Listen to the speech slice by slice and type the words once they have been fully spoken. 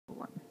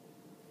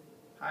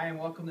Hi and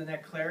welcome to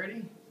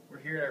NetClarity. We're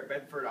here at our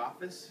Bedford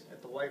office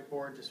at the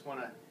whiteboard. Just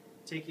want to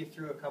take you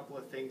through a couple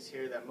of things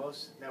here that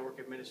most network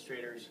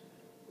administrators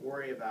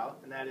worry about,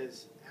 and that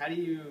is, how do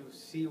you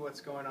see what's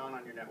going on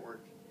your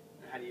network,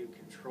 and how do you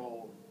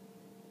control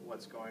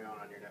what's going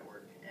on your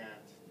network and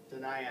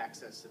deny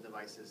access to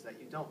devices that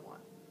you don't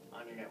want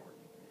on your network.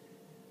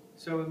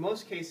 So in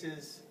most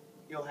cases,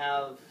 you'll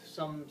have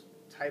some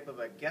type of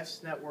a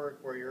guest network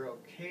where you're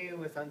okay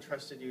with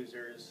untrusted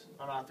users,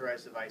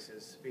 unauthorized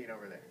devices being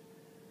over there.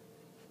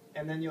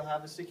 And then you'll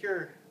have a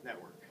secure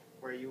network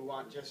where you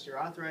want just your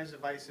authorized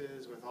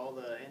devices with all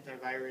the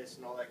antivirus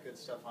and all that good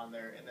stuff on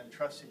there, and then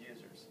trusted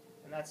users.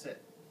 And that's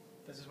it.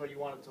 This is what you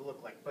want it to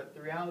look like. But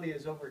the reality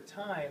is, over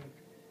time,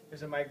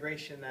 there's a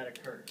migration that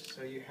occurs.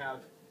 So you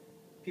have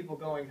people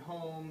going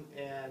home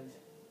and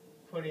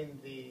putting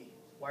the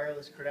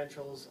wireless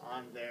credentials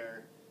on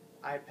their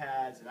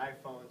iPads and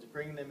iPhones,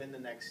 bringing them in the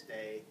next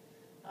day.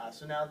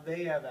 So now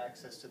they have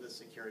access to the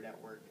secure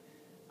network.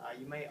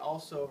 You may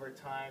also, over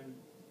time,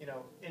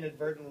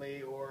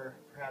 inadvertently or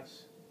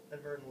perhaps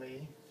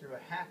advertently through a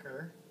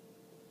hacker,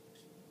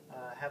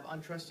 have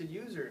untrusted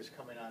users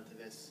coming onto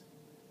this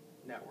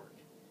network.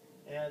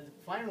 And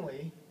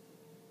finally,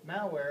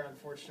 malware,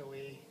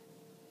 unfortunately,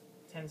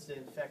 tends to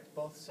infect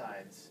both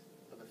sides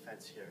of the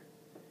fence here.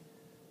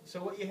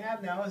 So what you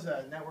have now is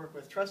a network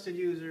with trusted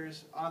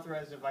users,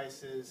 authorized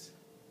devices,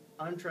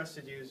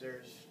 untrusted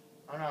users,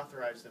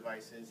 unauthorized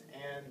devices,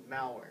 and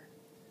malware.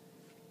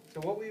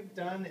 So what we've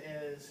done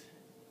is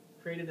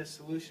created a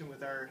solution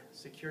with our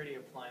security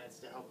appliance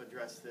to help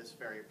address this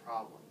very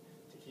problem,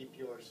 to keep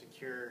your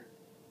secure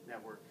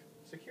network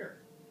secure.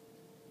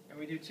 And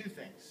we do two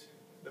things.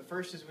 The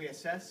first is we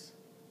assess.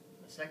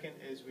 The second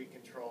is we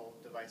control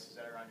devices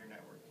that are on your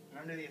network. And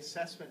under the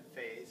assessment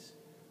phase,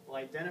 we'll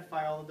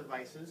identify all the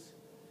devices.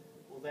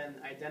 We'll then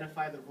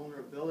identify the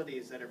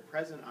vulnerabilities that are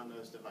present on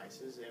those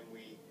devices, and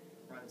we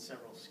run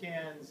several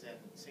scans and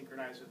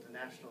synchronize with the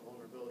National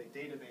Vulnerability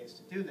Database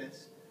to do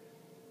this.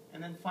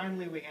 And then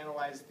finally, we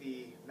analyze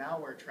the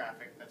malware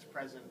traffic that's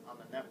present on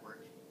the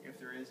network, if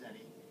there is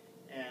any.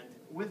 And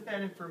with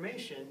that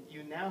information,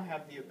 you now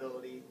have the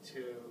ability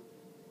to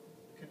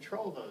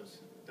control those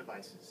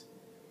devices.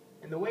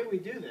 And the way we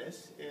do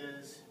this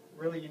is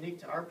really unique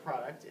to our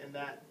product in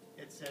that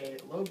it's a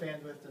low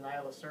bandwidth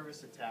denial of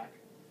service attack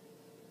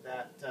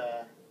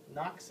that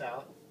knocks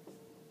out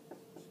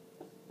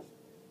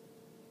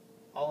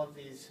all of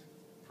these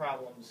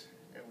problems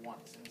at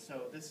once. And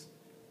so this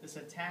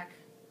attack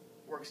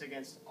works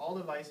against all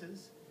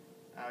devices.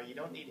 You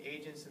don't need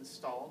agents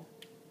installed,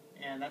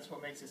 and that's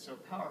what makes it so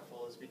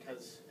powerful, is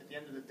because at the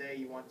end of the day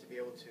you want to be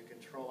able to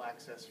control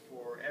access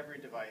for every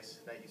device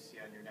that you see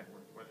on your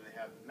network, whether they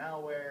have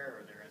malware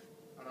or they're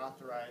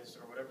unauthorized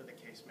or whatever the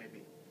case may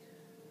be.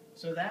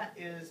 So that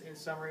is, in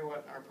summary,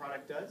 what our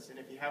product does, and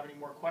if you have any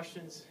more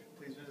questions,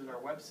 please visit our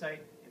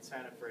website and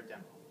sign up for a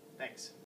demo. Thanks.